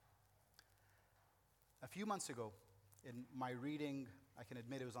few months ago, in my reading, I can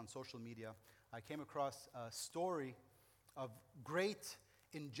admit it was on social media, I came across a story of great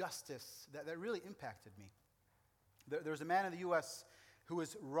injustice that really impacted me. There's a man in the U.S. who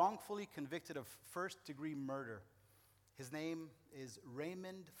was wrongfully convicted of first-degree murder. His name is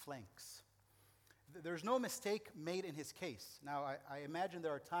Raymond Flanks. There's no mistake made in his case. Now, I imagine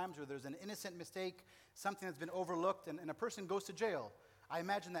there are times where there's an innocent mistake, something that's been overlooked, and a person goes to jail. I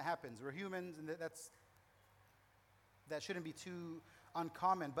imagine that happens. We're humans, and that shouldn't be too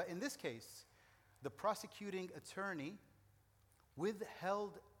uncommon. But in this case, the prosecuting attorney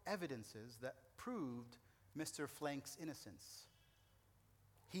withheld evidences that proved Mr. Flank's innocence.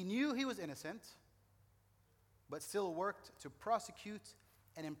 He knew he was innocent, but still worked to prosecute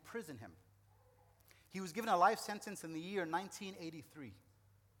and imprison him. He was given a life sentence in the year 1983.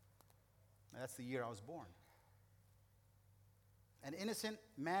 That's the year I was born. An innocent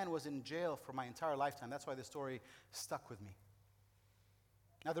man was in jail for my entire lifetime. That's why this story stuck with me.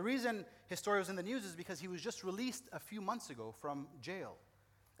 Now, the reason his story was in the news is because he was just released a few months ago from jail.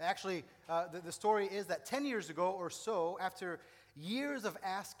 Actually, the story is that 10 years ago or so, after years of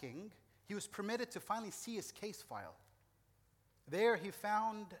asking, he was permitted to finally see his case file. There, he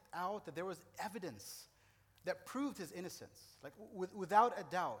found out that there was evidence that proved his innocence, like without a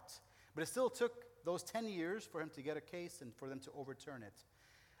doubt. But it still took those 10 years for him to get a case and for them to overturn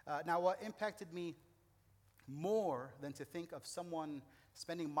it. Now, what impacted me more than to think of someone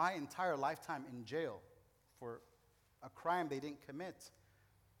spending my entire lifetime in jail for a crime they didn't commit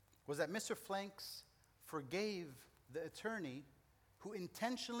was that Mr. Flanks forgave the attorney who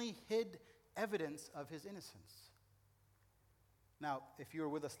intentionally hid evidence of his innocence. Now, if you were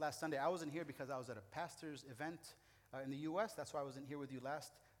with us last Sunday, I wasn't here because I was at a pastor's event in the U.S. That's why I wasn't here with you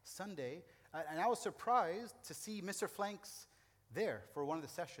last Sunday. And I was surprised to see Mr. Flanks there for one of the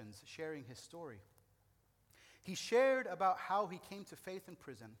sessions sharing his story. He shared about how he came to faith in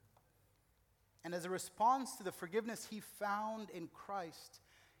prison. And as a response to the forgiveness he found in Christ,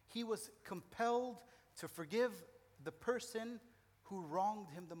 he was compelled to forgive the person who wronged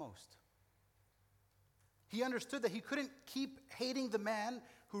him the most. He understood that he couldn't keep hating the man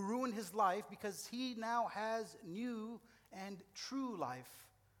who ruined his life because he now has new and true life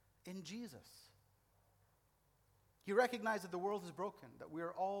in Jesus. He recognized that the world is broken, that we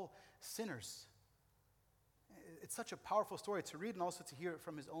are all sinners. It's such a powerful story to read and also to hear it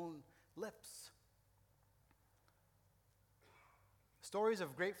from his own lips. Stories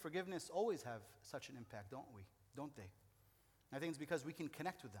of great forgiveness always have such an impact, don't they? I think it's because we can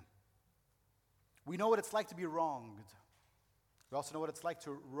connect with them. We know what it's like to be wronged. We also know what it's like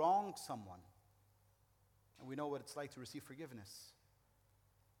to wrong someone. And we know what it's like to receive forgiveness.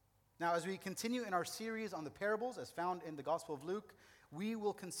 Now, as we continue in our series on the parables, as found in the Gospel of Luke, we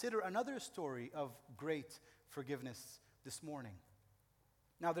will consider another story of great forgiveness this morning.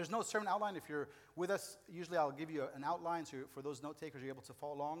 Now, there's no sermon outline. If you're with us, usually I'll give you an outline so for those note takers, you're able to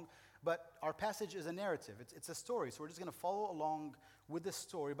follow along. But our passage is a narrative. It's a story, so we're just going to follow along with this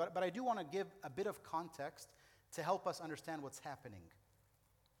story. But I do want to give a bit of context to help us understand what's happening.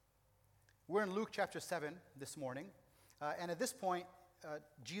 We're in Luke chapter 7 this morning. And at this point,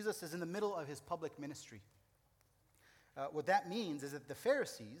 Jesus is in the middle of his public ministry. What that means is that the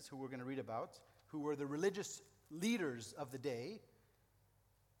Pharisees, who we're going to read about, who were the religious leaders of the day,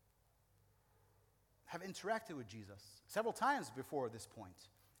 have interacted with Jesus several times before this point,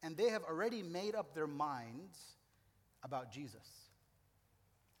 and they have already made up their minds about Jesus.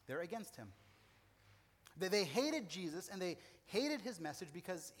 They're against him. They hated Jesus, and they hated his message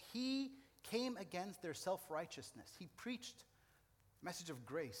because he came against their self-righteousness. He preached a message of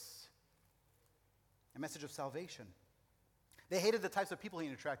grace, a message of salvation. They hated the types of people he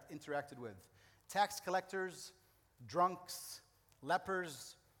interacted with: tax collectors, drunks,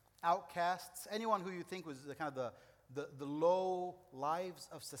 lepers, outcasts, anyone who you think was the kind of the low lives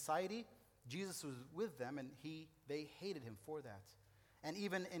of society. Jesus was with them, and they hated him for that. And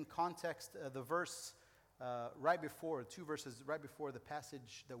even in context, the verse right before, 2 verses right before the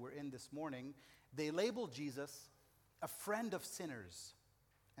passage that we're in this morning, they label Jesus a friend of sinners,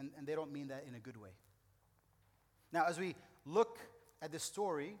 and they don't mean that in a good way. Now, as we look at this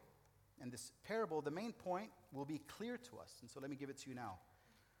story and this parable, the main point will be clear to us, and so let me give it to you now.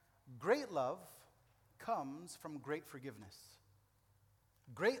 Great love comes from great forgiveness.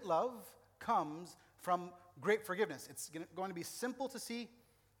 Great love comes from great forgiveness. It's going to be simple to see.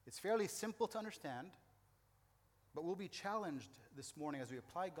 It's fairly simple to understand. But we'll be challenged this morning as we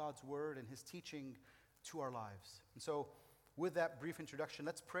apply God's word and his teaching to our lives. And so, with that brief introduction,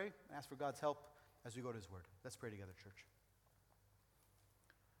 let's pray and ask for God's help as we go to his word. Let's pray together, church.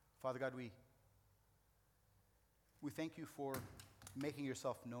 Father God, we we thank you for making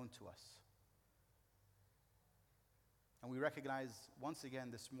yourself known to us. And we recognize once again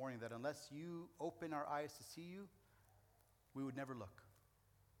this morning that unless you open our eyes to see you, we would never look.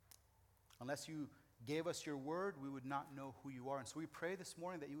 Unless you gave us your word, we would not know who you are. And so we pray this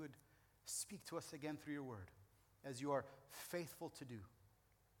morning that you would speak to us again through your word, as you are faithful to do.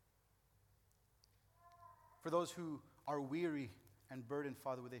 For those who are weary and burdened,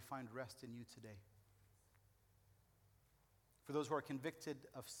 Father, would they find rest in you today? For those who are convicted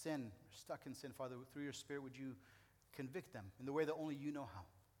of sin, stuck in sin, Father, through your Spirit, would you convict them in the way that only you know how?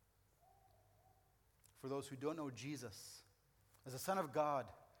 For those who don't know Jesus as the Son of God,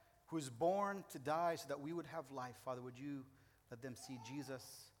 who is born to die so that we would have life, Father, would you let them see Jesus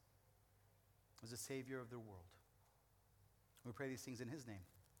as the Savior of their world? We pray these things in his name.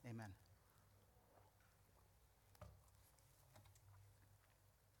 Amen.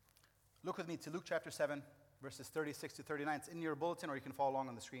 Look with me to Luke chapter 7, verses 36 to 39. It's in your bulletin, or you can follow along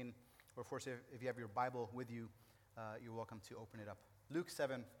on the screen. Or, of course, if you have your Bible with you, you're welcome to open it up. Luke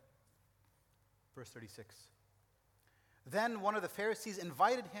 7, verse 36. Then one of the Pharisees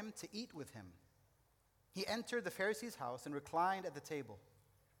invited him to eat with him. He entered the Pharisee's house and reclined at the table.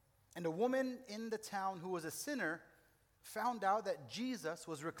 And a woman in the town who was a sinner found out that Jesus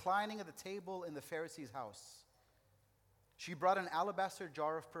was reclining at the table in the Pharisee's house. She brought an alabaster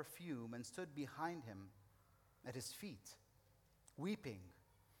jar of perfume and stood behind him at his feet, weeping,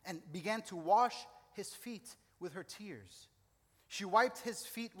 and began to wash his feet with her tears. She wiped his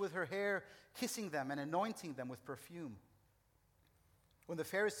feet with her hair, kissing them and anointing them with perfume. When the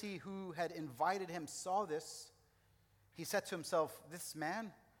Pharisee who had invited him saw this, he said to himself, "This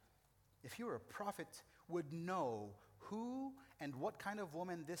man, if he were a prophet, would know who and what kind of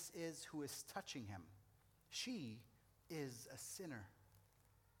woman this is who is touching him. She is a sinner."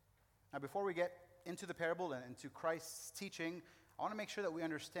 Now, before we get into the parable and into Christ's teaching, I want to make sure that we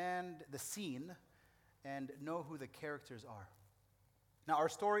understand the scene and know who the characters are. Now, our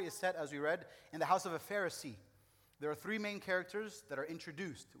story is set, as we read, in the house of a Pharisee. There are three main characters that are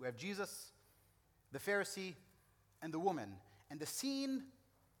introduced. We have Jesus, the Pharisee, and the woman. And the scene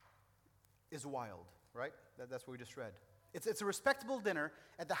is wild, right? That's what we just read. It's a respectable dinner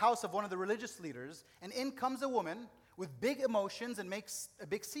at the house of one of the religious leaders, and in comes a woman with big emotions and makes a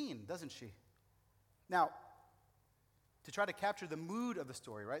big scene, doesn't she? Now, to try to capture the mood of the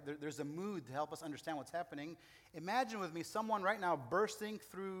story, right? There's a mood to help us understand what's happening. Imagine with me someone right now bursting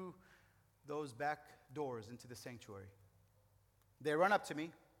through those back doors into the sanctuary. They run up to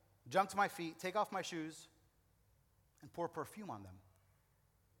me, jump to my feet, take off my shoes, and pour perfume on them.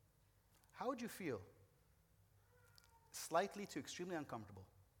 How would you feel? Slightly to extremely uncomfortable,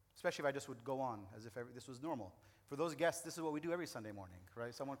 especially if I just would go on as if this was normal. For those guests, this is what we do every Sunday morning,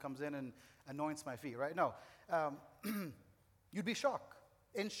 right? Someone comes in and anoints my feet, right? No. You'd be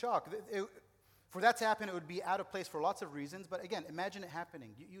in shock. For that to happen, it would be out of place for lots of reasons. But again, imagine it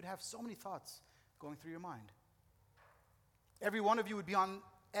happening. You'd have so many thoughts going through your mind. Every one of you would be on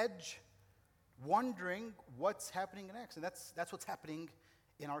edge, wondering what's happening next. And that's what's happening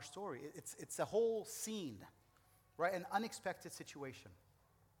in our story. It's a whole scene, right? An unexpected situation.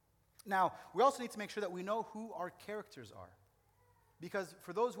 Now, we also need to make sure that we know who our characters are. Because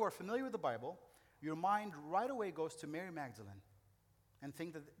for those who are familiar with the Bible, your mind right away goes to Mary Magdalene and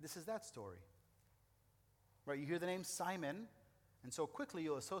think that this is that story. Right? You hear the name Simon, and so quickly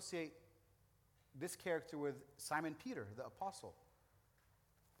you'll associate this character with Simon Peter, the apostle.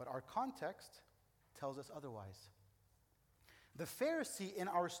 But our context tells us otherwise. The Pharisee in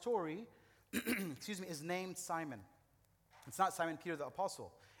our story, is named Simon. It's not Simon Peter, the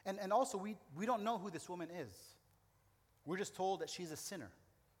apostle. And also, we don't know who this woman is. We're just told that she's a sinner.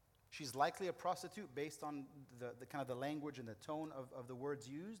 She's likely a prostitute based on the kind of the language and the tone of the words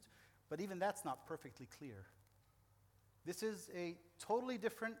used, but even that's not perfectly clear. This is a totally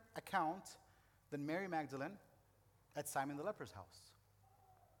different account than Mary Magdalene at Simon the leper's house.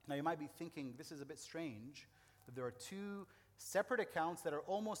 Now, you might be thinking, this is a bit strange, that there are two separate accounts that are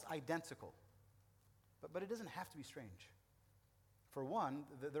almost identical. But it doesn't have to be strange. For one,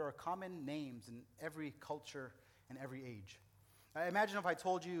 there are common names in every culture and every age. Imagine if I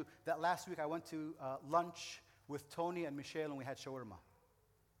told you that last week I went to lunch with Tony and Michelle and we had shawarma.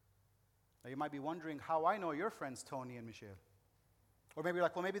 Now you might be wondering how I know your friends Tony and Michelle. Or maybe you're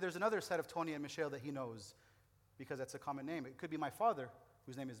like, well, maybe there's another set of Tony and Michelle that he knows because that's a common name. It could be my father,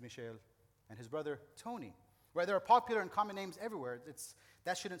 whose name is Michelle, and his brother Tony. Right? There are popular and common names everywhere.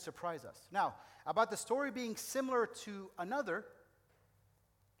 That shouldn't surprise us. Now, about the story being similar to another,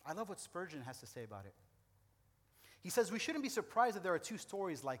 I love what Spurgeon has to say about it. He says we shouldn't be surprised that there are two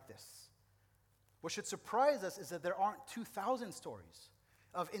stories like this. What should surprise us is that there aren't 2,000 stories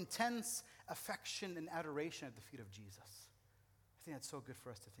of intense affection and adoration at the feet of Jesus. I think that's so good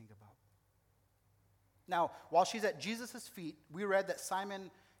for us to think about. Now, while she's at Jesus' feet, we read that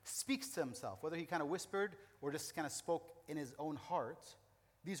Simon speaks to himself, whether he kind of whispered or just kind of spoke in his own heart,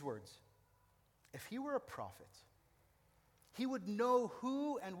 these words: if he were a prophet, he would know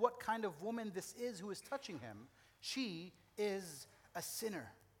who and what kind of woman this is who is touching him. She is a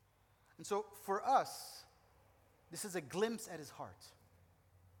sinner. And so for us, this is a glimpse at his heart.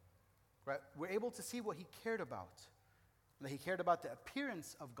 Right? We're able to see what he cared about. That he cared about the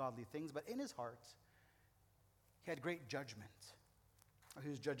appearance of godly things, but in his heart, he had great judgment. He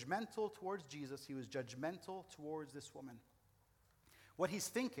was judgmental towards Jesus. He was judgmental towards this woman. What he's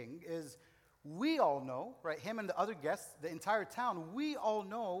thinking is, we all know, right, him and the other guests, the entire town, we all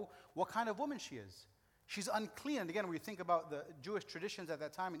know what kind of woman she is. She's unclean. And again, when you think about the Jewish traditions at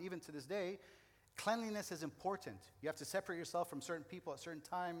that time, and even to this day, cleanliness is important. You have to separate yourself from certain people at certain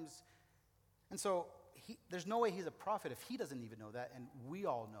times. And so there's no way he's a prophet if he doesn't even know that, and we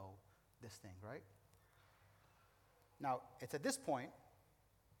all know this thing, right? Now, it's at this point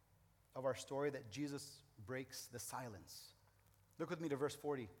of our story that Jesus breaks the silence. Look with me to verse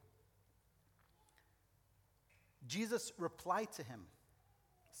 40. Jesus replied to him,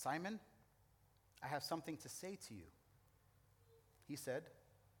 "Simon, I have something to say to you." He said,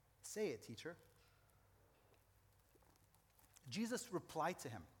 "Say it, teacher." Jesus replied to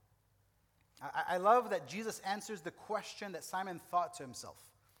him. I love that Jesus answers the question that Simon thought to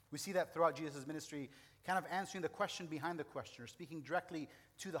himself. We see that throughout Jesus' ministry, kind of answering the question behind the question, or speaking directly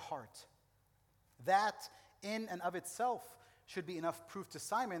to the heart. That in and of itself should be enough proof to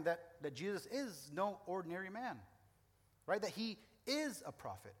Simon that Jesus is no ordinary man, right? That he is a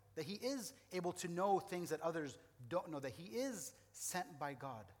prophet, that he is able to know things that others don't know, that he is sent by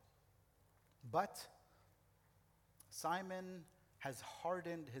God. But Simon has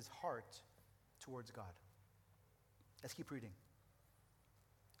hardened his heart towards God. Let's keep reading.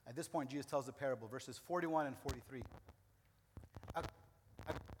 At this point, Jesus tells the parable, verses 41 and 43. A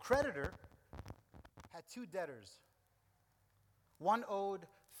creditor had two debtors. One owed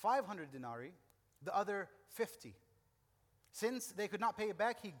 500 denarii, the other 50. Since they could not pay it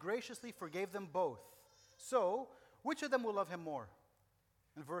back, he graciously forgave them both. So, which of them will love him more?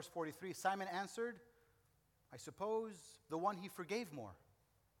 In verse 43, Simon answered, "I suppose the one he forgave more."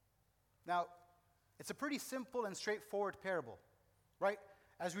 Now, it's a pretty simple and straightforward parable, right?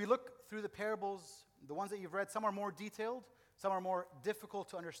 As we look through the parables, the ones that you've read, some are more detailed, some are more difficult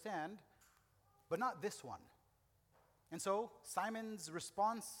to understand, but not this one. And so, Simon's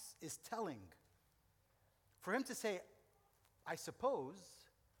response is telling. For him to say, "I suppose,"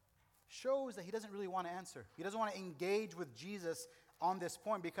 shows that he doesn't really want to answer. He doesn't want to engage with Jesus on this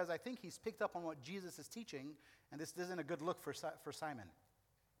point, because I think he's picked up on what Jesus is teaching, and this isn't a good look for Simon.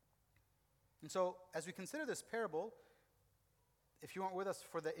 And so, as we consider this parable, if you weren't with us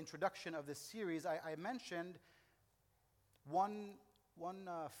for the introduction of this series, I mentioned one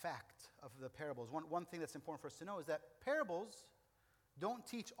fact of the parables. One thing that's important for us to know is that parables don't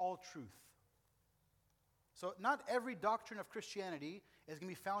teach all truth. So not every doctrine of Christianity is going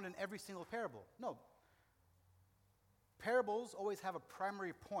to be found in every single parable. No. Parables always have a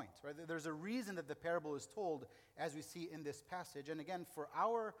primary point, right? There's a reason that the parable is told, as we see in this passage. And again, for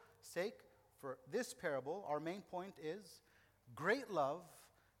our sake, for this parable, our main point is great love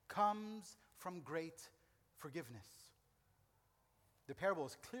comes from great forgiveness. The parable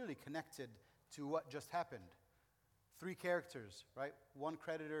is clearly connected to what just happened. Three characters, right? One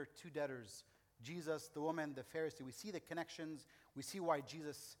creditor, two debtors. Jesus, the woman, the Pharisee. We see the connections. We see why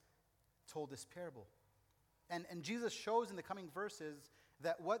Jesus told this parable. And Jesus shows in the coming verses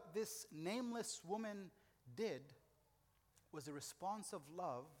that what this nameless woman did was a response of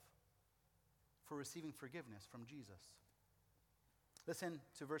love for receiving forgiveness from Jesus. Listen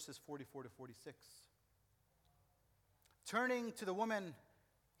to verses 44 to 46. Turning to the woman,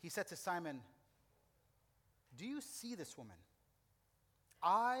 he said to Simon, "Do you see this woman?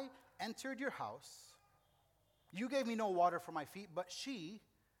 I entered your house. You gave me no water for my feet, but she,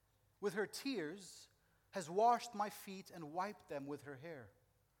 with her tears, has washed my feet and wiped them with her hair.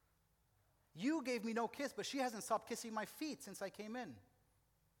 You gave me no kiss, but she hasn't stopped kissing my feet since I came in.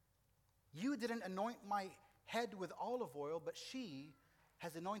 You didn't anoint my head with olive oil, but she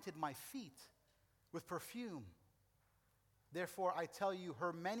has anointed my feet with perfume. Therefore, I tell you,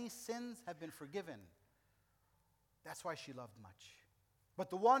 her many sins have been forgiven. That's why she loved much. But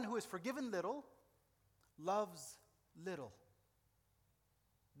the one who is forgiven little loves little."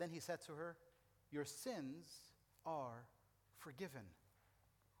 Then he said to her, "Your sins are forgiven."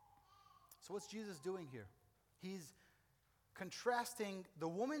 So So what's Jesus doing here? He's contrasting the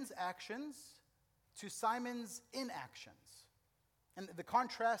woman's actions to Simon's inactions. And the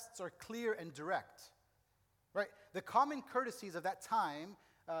contrasts are clear and direct. Right? The common courtesies of that time,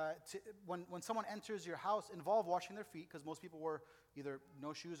 when someone enters your house, involve washing their feet, because most people wore either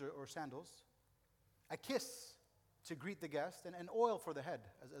no shoes or sandals, a kiss to greet the guest, and oil for the head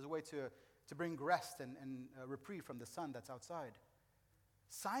as a way to bring rest and reprieve from the sun that's outside.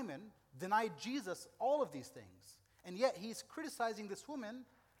 Simon denied Jesus all of these things, and yet he's criticizing this woman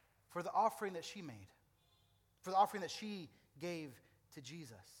for the offering that she made, for the offering that she gave to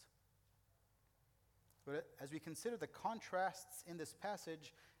Jesus. But as we consider the contrasts in this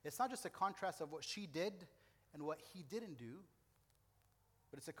passage, it's not just a contrast of what she did and what he didn't do,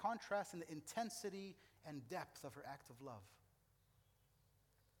 but it's a contrast in the intensity and depth of her act of love.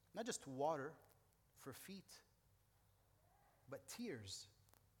 Not just water for feet, but tears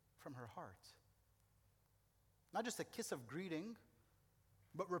from her heart. Not just a kiss of greeting,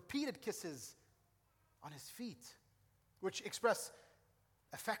 but repeated kisses on his feet, which express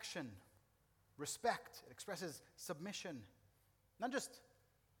affection, respect. It expresses submission. Not just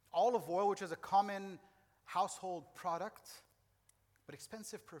olive oil, which is a common household product, but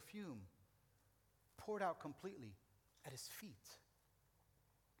expensive perfume poured out completely at his feet.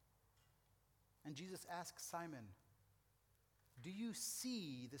 And Jesus asks Simon, do you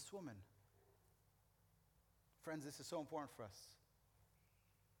see this woman? Friends, this is so important for us.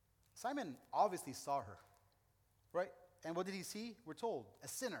 Simon obviously saw her, right? And what did he see? We're told, a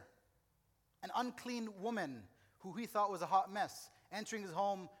sinner, an unclean woman who he thought was a hot mess, entering his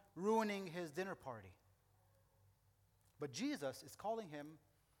home, ruining his dinner party. But Jesus is calling him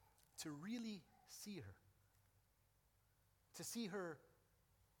to really see her, to see her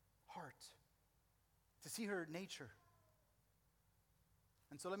heart, to see her nature.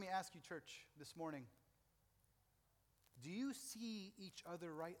 And so let me ask you, church, this morning, do you see each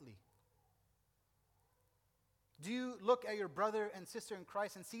other rightly? Do you look at your brother and sister in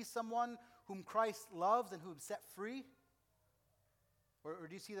Christ and see someone whom Christ loves and whom set free? Or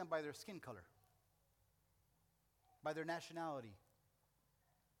do you see them by their skin color? By their nationality?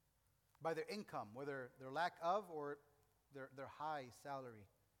 By their income, whether their lack of or their high salary?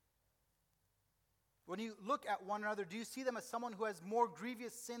 When you look at one another, do you see them as someone who has more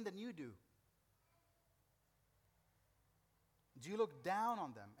grievous sin than you do? Do you look down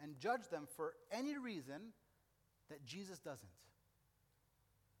on them and judge them for any reason that Jesus doesn't?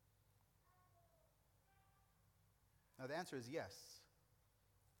 Now the answer is yes.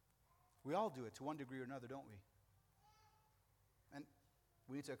 We all do it to one degree or another, don't we? And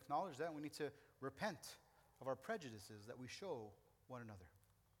we need to acknowledge that, and we need to repent of our prejudices that we show one another.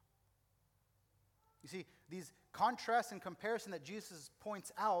 You see, these contrasts and comparison that Jesus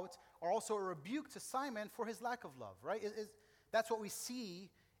points out are also a rebuke to Simon for his lack of love, right? That's what we see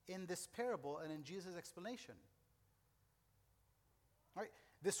in this parable and in Jesus' explanation. Right?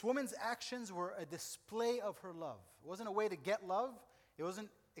 This woman's actions were a display of her love. It wasn't a way to get love. It wasn't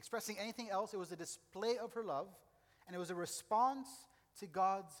expressing anything else. It was a display of her love, and it was a response to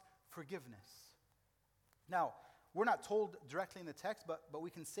God's forgiveness. Now, we're not told directly in the text, but we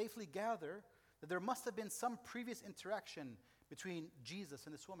can safely gather that there must have been some previous interaction between Jesus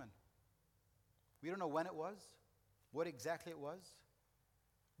and this woman. We don't know when it was, what exactly it was,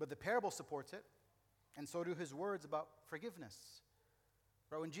 but the parable supports it, and so do his words about forgiveness.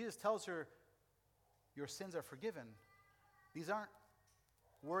 Right? When Jesus tells her, your sins are forgiven, these aren't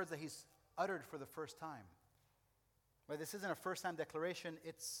words that he's uttered for the first time. Right? This isn't a first-time declaration,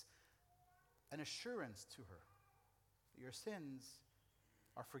 it's an assurance to her that your sins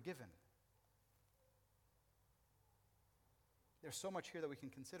are forgiven. There's so much here that we can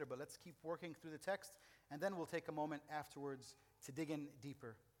consider, but let's keep working through the text, and then we'll take a moment afterwards to dig in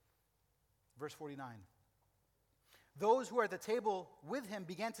deeper. Verse 49. Those who were at the table with him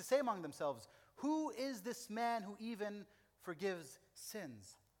began to say among themselves, who is this man who even forgives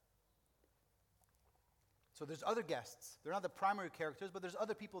sins? So there's other guests. They're not the primary characters, but there's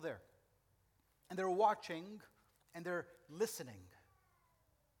other people there. And they're watching, and they're listening.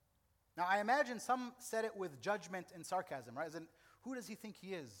 Now, I imagine some said it with judgment and sarcasm, right? As in, who does he think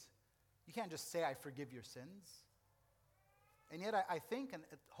he is? You can't just say, I forgive your sins. And yet I think and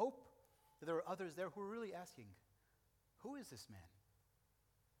hope that there are others there who are really asking, who is this man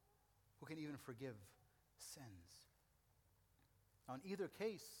who can even forgive sins? Now, in either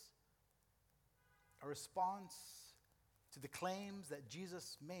case, a response to the claims that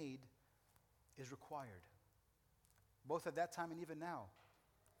Jesus made is required, both at that time and even now.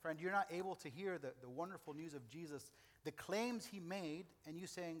 Friend, you're not able to hear the wonderful news of Jesus, the claims he made, and you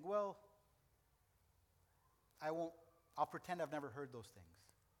saying, well, I'll pretend I've never heard those things.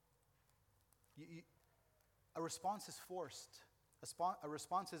 A response is forced. A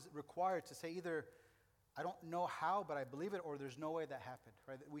response is required to say either, I don't know how, but I believe it, or there's no way that happened.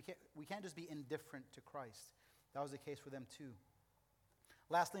 Right? We can't just be indifferent to Christ. That was the case for them too.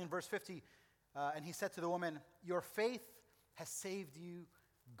 Lastly, in verse 50, and he said to the woman, your faith has saved you.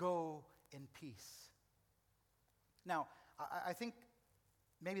 Go in peace. Now, I think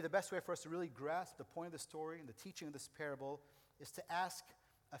maybe the best way for us to really grasp the point of the story and the teaching of this parable is to ask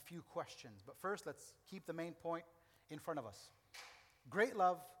a few questions. But first, let's keep the main point in front of us. Great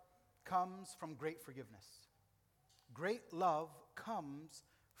love comes from great forgiveness. Great love comes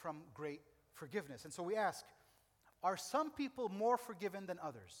from great forgiveness. And so we ask, are some people more forgiven than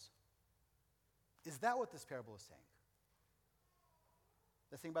others? Is that what this parable is saying?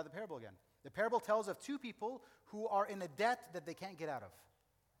 Let's think about the parable again. The parable tells of two people who are in a debt that they can't get out of.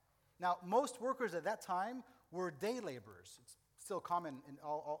 Now, most workers at that time were day laborers. It's still common in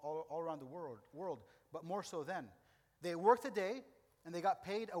all around the world, but more so then. They worked a day, and they got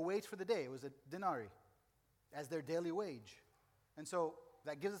paid a wage for the day. It was a denarii as their daily wage. And so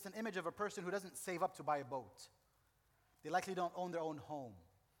that gives us an image of a person who doesn't save up to buy a boat. They likely don't own their own home.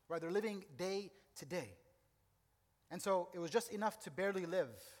 Right? They're living day to day. And so it was just enough to barely live.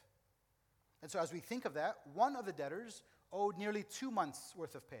 And so as we think of that, one of the debtors owed nearly 2 months'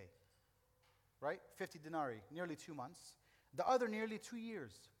 worth of pay. Right? 50 denarii, nearly 2 months. The other nearly 2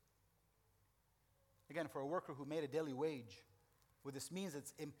 years. Again, for a worker who made a daily wage, what this means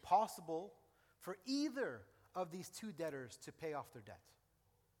it's impossible for either of these two debtors to pay off their debt.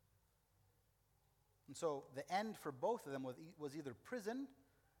 And so the end for both of them was either prison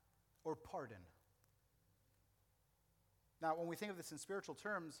or pardon. Now, when we think of this in spiritual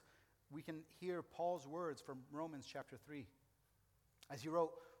terms, we can hear Paul's words from Romans chapter 3. As he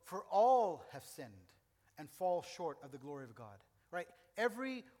wrote, for all have sinned and fall short of the glory of God. Right?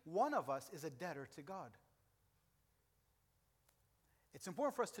 Every one of us is a debtor to God. It's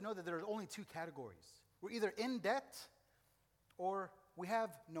important for us to know that there are only two categories. We're either in debt or we have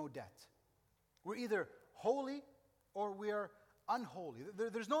no debt. We're either holy or we are unholy.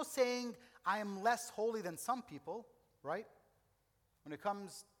 There's no saying, I am less holy than some people, right? When it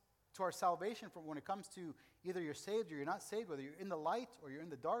comes to our salvation, when it comes to either you're saved or you're not saved, whether you're in the light or you're in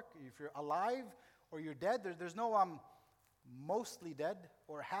the dark, if you're alive or you're dead, there's no mostly dead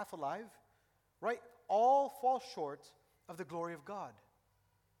or half alive, right? All fall short of the glory of God.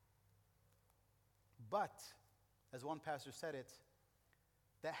 But, as one pastor said it,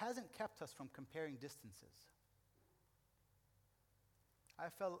 that hasn't kept us from comparing distances. I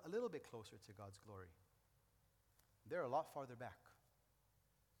fell a little bit closer to God's glory. They're a lot farther back.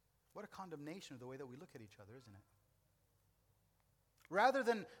 What a condemnation of the way that we look at each other, isn't it? Rather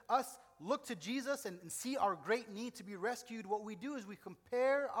than us look to Jesus and see our great need to be rescued, what we do is we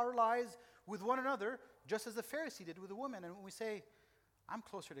compare our lives with one another, just as the Pharisee did with the woman. And when we say, I'm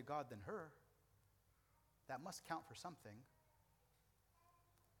closer to God than her, that must count for something.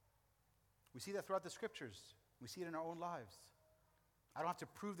 We see that throughout the scriptures. We see it in our own lives. I don't have to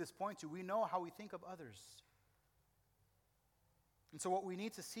prove this point to you. We know how we think of others. And so what we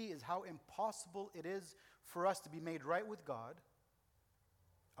need to see is how impossible it is for us to be made right with God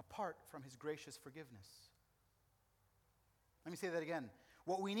apart from his gracious forgiveness. Let me say that again.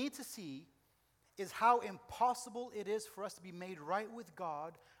 What we need to see is how impossible it is for us to be made right with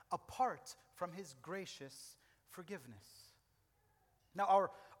God apart from his gracious forgiveness. Now,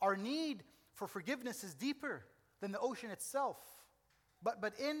 our need for forgiveness is deeper than the ocean itself.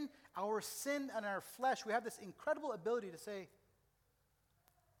 But in our sin and our flesh, we have this incredible ability to say,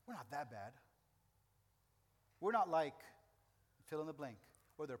 we're not that bad. We're not like, fill in the blank,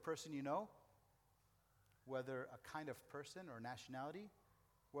 whether a person you know, whether a kind of person or nationality,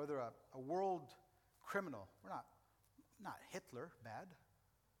 whether a world criminal. We're not Hitler bad,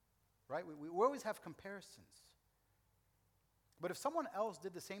 right? We always have comparisons. But if someone else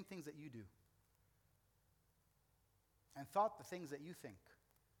did the same things that you do and thought the things that you think,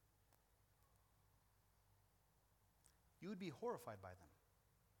 you would be horrified by them.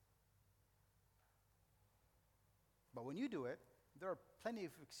 But when you do it, there are plenty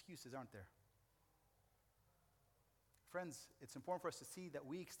of excuses, aren't there? Friends, it's important for us to see that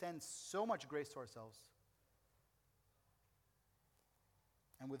we extend so much grace to ourselves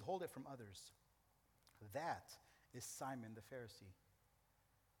and withhold it from others. That is Simon the Pharisee.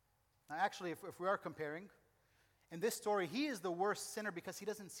 Now, actually, if we are comparing, in this story, he is the worst sinner because he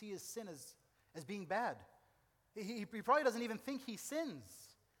doesn't see his sin as being bad. He probably doesn't even think he sins,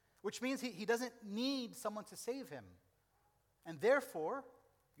 which means he doesn't need someone to save him. And therefore,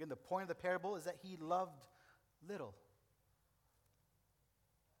 again, the point of the parable is that he loved little.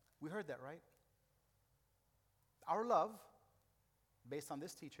 We heard that, right? Our love, based on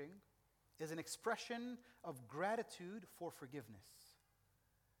this teaching, is an expression of gratitude for forgiveness.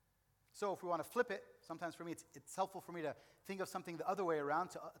 So if we want to flip it, sometimes for me it's helpful for me to think of something the other way around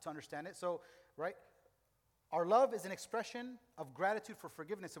to understand it. So, right, our love is an expression of gratitude for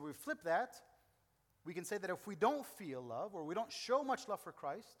forgiveness. If we flip that, we can say that if we don't feel love or we don't show much love for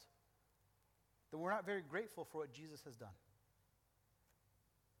Christ, then we're not very grateful for what Jesus has done.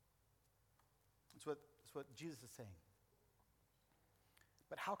 That's what Jesus is saying.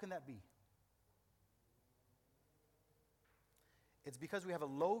 But how can that be? It's because we have a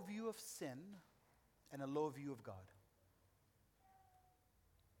low view of sin and a low view of God.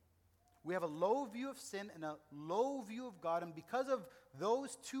 We have a low view of sin and a low view of God, and because of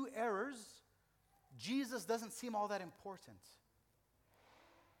those two errors, Jesus doesn't seem all that important.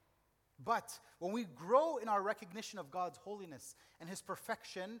 But when we grow in our recognition of God's holiness and His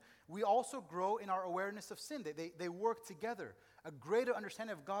perfection, we also grow in our awareness of sin. They work together. A greater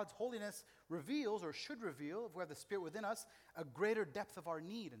understanding of God's holiness reveals, or should reveal, if we have the Spirit within us, a greater depth of our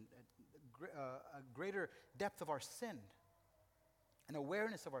need and a greater depth of our sin, an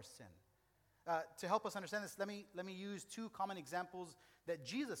awareness of our sin. To help us understand this, let me use two common examples that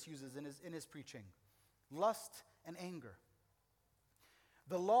Jesus uses in his preaching: lust and anger.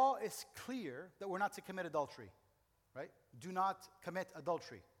 The law is clear that we're not to commit adultery, right? Do not commit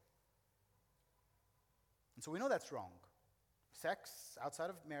adultery. And so we know that's wrong. Sex outside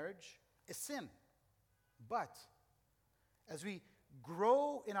of marriage is sin. But as we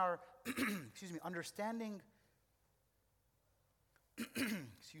grow in our understanding,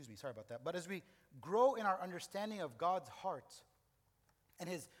 sorry about that. But as we grow in our understanding of God's heart and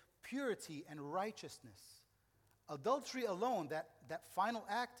His purity and righteousness, adultery alone, that final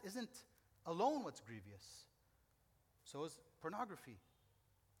act, isn't alone what's grievous. So is pornography.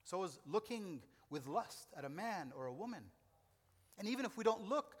 So is looking with lust at a man or a woman. And even if we don't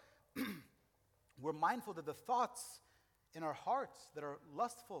look, we're mindful that the thoughts in our hearts that are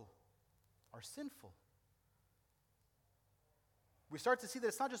lustful are sinful. We start to see that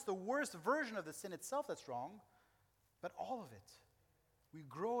it's not just the worst version of the sin itself that's wrong, but all of it. We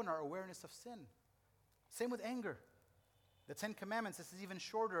grow in our awareness of sin. Same with anger. The 10 Commandments, this is even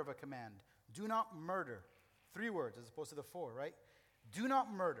shorter of a command. Do not murder. 3 words as opposed to the 4, right? Do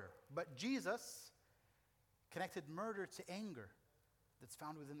not murder. But Jesus connected murder to anger that's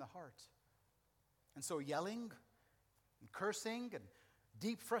found within the heart. And so yelling and cursing and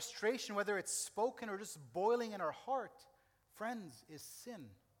deep frustration, whether it's spoken or just boiling in our heart, friends, is sin.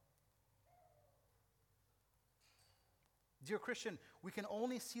 Dear Christian, we can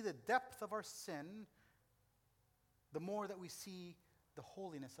only see the depth of our sin the more that we see the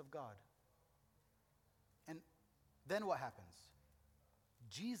holiness of God. And then what happens?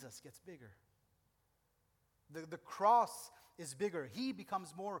 Jesus gets bigger. The cross is bigger. He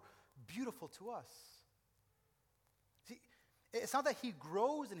becomes more beautiful to us. See, it's not that He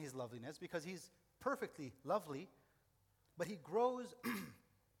grows in His loveliness because He's perfectly lovely, but He grows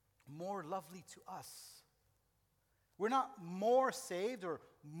more lovely to us. We're not more saved or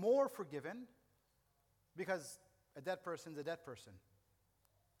more forgiven because a dead person's a dead person.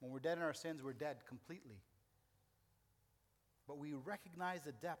 When we're dead in our sins, we're dead completely. But we recognize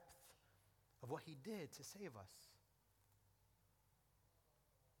the depth of what He did to save us.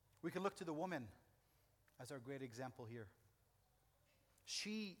 We can look to the woman as our great example here.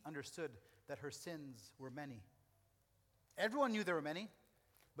 She understood that her sins were many. Everyone knew there were many,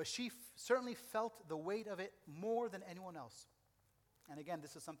 but she certainly felt the weight of it more than anyone else. And again,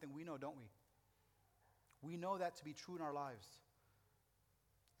 this is something we know, don't we? We know that to be true in our lives.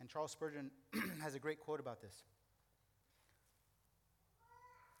 And Charles Spurgeon has a great quote about this.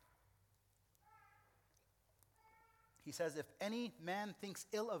 He says, "If any man thinks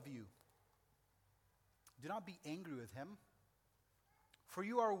ill of you, do not be angry with him, for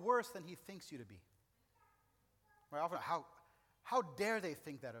you are worse than he thinks you to be." Right? Often, how dare they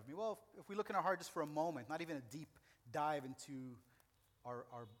think that of me? Well, if we look in our heart just for a moment, not even a deep dive into our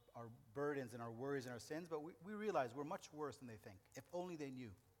burdens and our worries and our sins, but we realize we're much worse than they think, if only they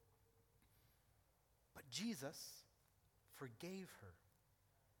knew. But Jesus forgave her.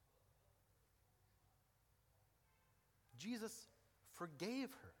 Jesus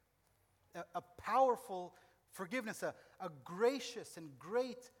forgave her. A powerful forgiveness, a gracious and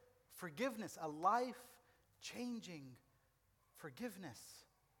great forgiveness, a life-changing forgiveness.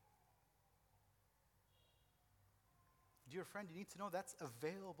 Dear friend, you need to know that's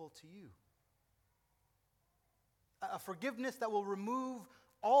available to you. A forgiveness that will remove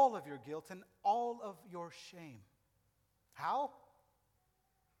all of your guilt and all of your shame. How?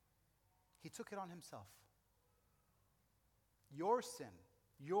 He took it on himself. Your sin,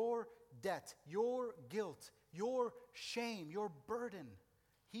 your debt, your guilt, your shame, your burden.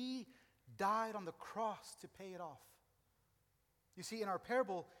 He died on the cross to pay it off. You see, in our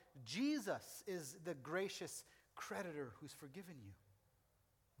parable, Jesus is the gracious creditor who's forgiven you.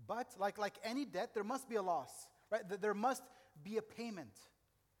 But like any debt, there must be a loss, right? There must be a payment.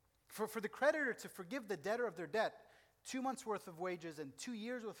 For the creditor to forgive the debtor of their debt, 2 months' worth of wages and 2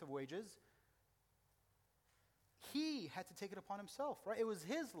 years' worth of wages, he had to take it upon himself, right? It was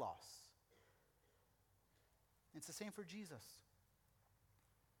his loss. It's the same for Jesus.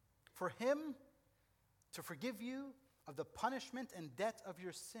 For him to forgive you of the punishment and debt of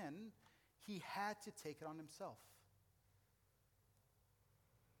your sin, he had to take it on himself.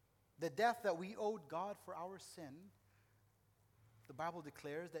 The death that we owed God for our sin, the Bible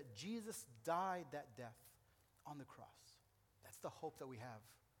declares that Jesus died that death on the cross. That's the hope that we have.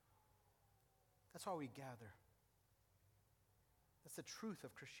 That's why we gather. That's the truth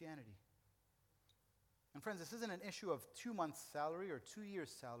of Christianity. And friends, this isn't an issue of 2 months' salary or 2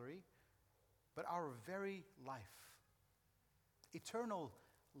 years' salary, but our very life. Eternal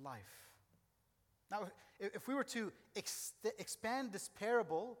life. Now, if we were to expand this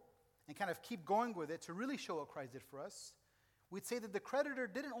parable and kind of keep going with it to really show what Christ did for us, we'd say that the creditor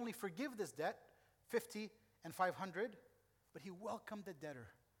didn't only forgive this debt, 50 and 500, but he welcomed the debtor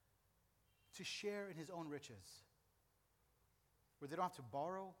to share in his own riches. Where they don't have to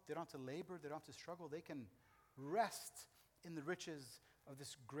borrow, they don't have to labor, they don't have to struggle. They can rest in the riches of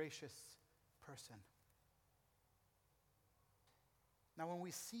this gracious person. Now, when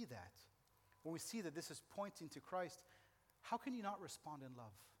we see that this is pointing to Christ, how can you not respond in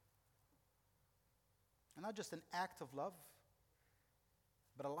love? And not just an act of love,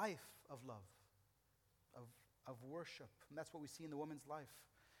 but a life of love, of worship. And that's what we see in the woman's life.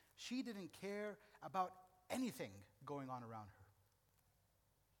 She didn't care about anything going on around her.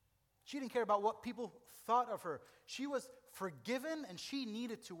 She didn't care about what people thought of her. She was forgiven and she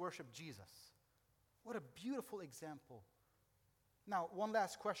needed to worship Jesus. What a beautiful example. Now, one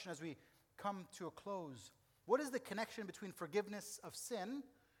last question as we come to a close. What is the connection between forgiveness of sin,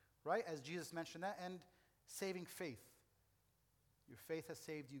 right, as Jesus mentioned that, and saving faith? Your faith has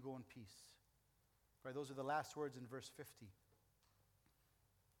saved you, go in peace. Right, those are the last words in verse 50.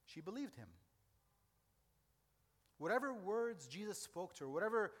 She believed him. Whatever words Jesus spoke to her,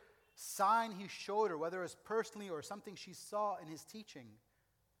 whatever sign he showed her, whether it was personally or something she saw in his teaching,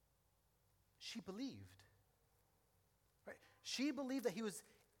 she believed. Right? She believed that he was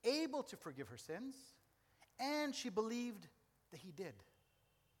able to forgive her sins, and she believed that he did.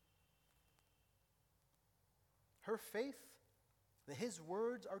 Her faith that his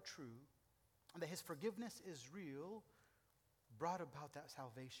words are true and that his forgiveness is real brought about that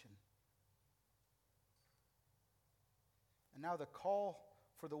salvation. And now the call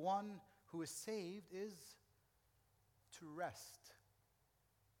for the one who is saved is to rest.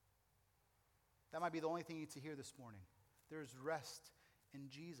 That might be the only thing you need to hear this morning. There's rest in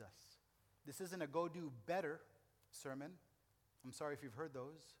Jesus. This isn't a go do better sermon. I'm sorry if you've heard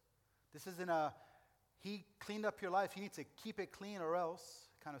those. This isn't a he cleaned up your life, you need to keep it clean or else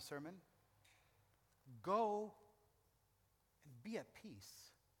kind of sermon. Go and be at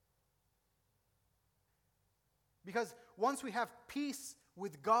peace. Because once we have peace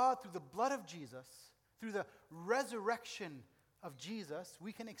with God through the blood of Jesus, through the resurrection of Jesus,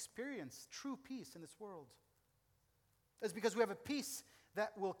 we can experience true peace in this world. It's because we have a peace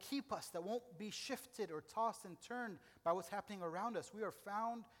that will keep us, that won't be shifted or tossed and turned by what's happening around us. We are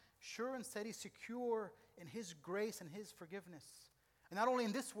found sure and steady, secure in his grace and his forgiveness. And not only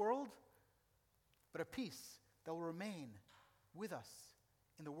in this world, but a peace that will remain with us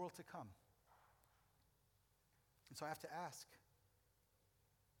in the world to come. And so I have to ask,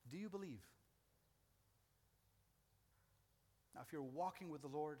 do you believe? Now, if you're walking with the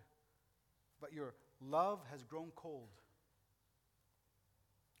Lord, but your love has grown cold,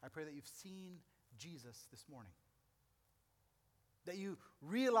 I pray that you've seen Jesus this morning. That you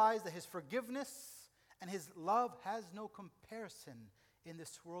realize that his forgiveness and his love has no comparison in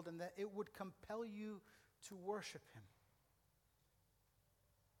this world, and that it would compel you to worship him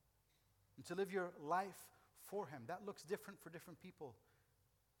and to live your life for him. That looks different for different people.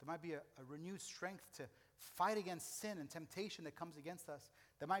 There might be a renewed strength to fight against sin and temptation that comes against us.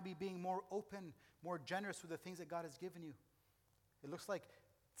 There might be being more open, more generous with the things that God has given you. It looks like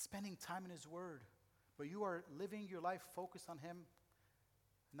spending time in his word, but you are living your life focused on him,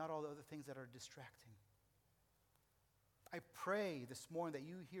 not all the other things that are distracting. I pray this morning that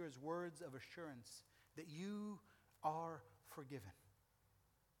you hear his words of assurance that you are forgiven.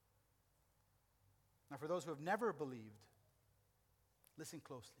 Now, for those who have never believed, listen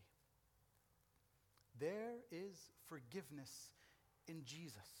closely. There is forgiveness in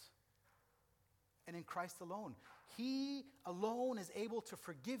Jesus and in Christ alone. He alone is able to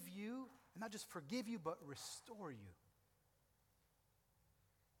forgive you, and not just forgive you, but restore you.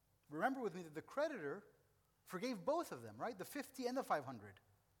 Remember with me that the creditor forgave both of them, right? The 50 and the 500.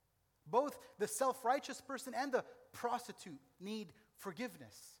 Both the self-righteous person and the prostitute need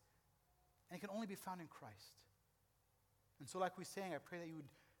forgiveness. And it can only be found in Christ. And so like we sang, I pray that you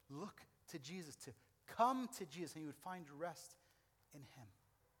would look to Jesus, to come to Jesus, and you would find rest in him.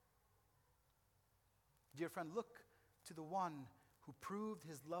 Dear friend, look to the one who proved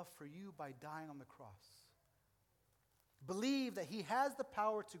his love for you by dying on the cross. Believe that he has the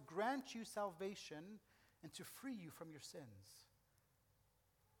power to grant you salvation and to free you from your sins.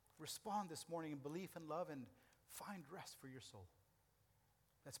 Respond this morning in belief and love and find rest for your soul.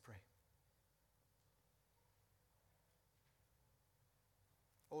 Let's pray.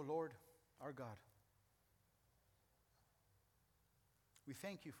 O Lord, our God, we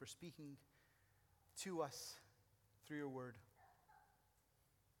thank you for speaking to us through your word.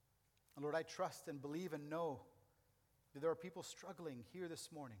 And Lord, I trust and believe and know that there are people struggling here this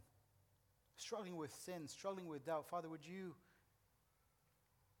morning, struggling with sin, struggling with doubt. Father, would you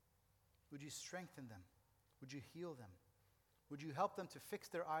strengthen them? Would you heal them? Would you help them to fix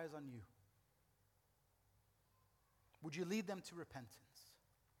their eyes on you? Would you lead them to repentance?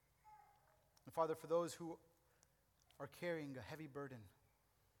 And Father, for those who are carrying a heavy burden,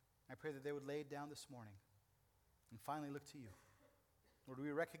 I pray that they would lay it down this morning and finally look to you. Lord,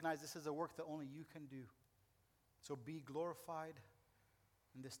 we recognize this is a work that only you can do. So be glorified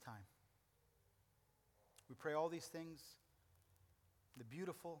in this time. We pray all these things in the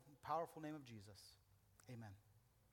beautiful, powerful name of Jesus. Amen.